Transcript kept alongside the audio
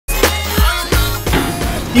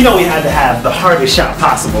you know we had to have the hardest shot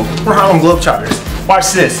possible. We're Harlem Globetrotters.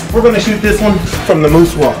 Watch this. We're gonna shoot this one from the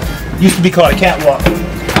moose walk. Used to be called a catwalk,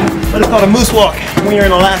 but it's called a moose walk when you're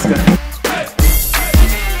in Alaska.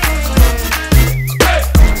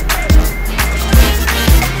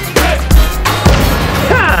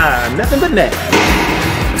 Ha! Nothing but net.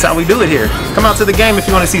 That's how we do it here. Come out to the game if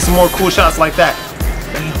you want to see some more cool shots like that.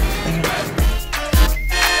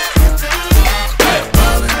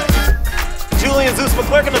 Zeus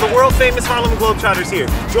McClurkin of the world famous Harlem Globetrotters here.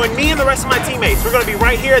 Join me and the rest of my teammates. We're going to be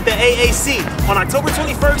right here at the AAC on October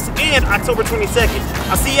 21st and October 22nd.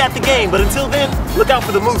 I'll see you at the game, but until then, look out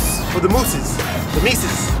for the moose, or the mooses, the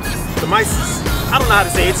mices, the mices. I don't know how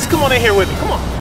to say it. Just come on in here with me. Come on.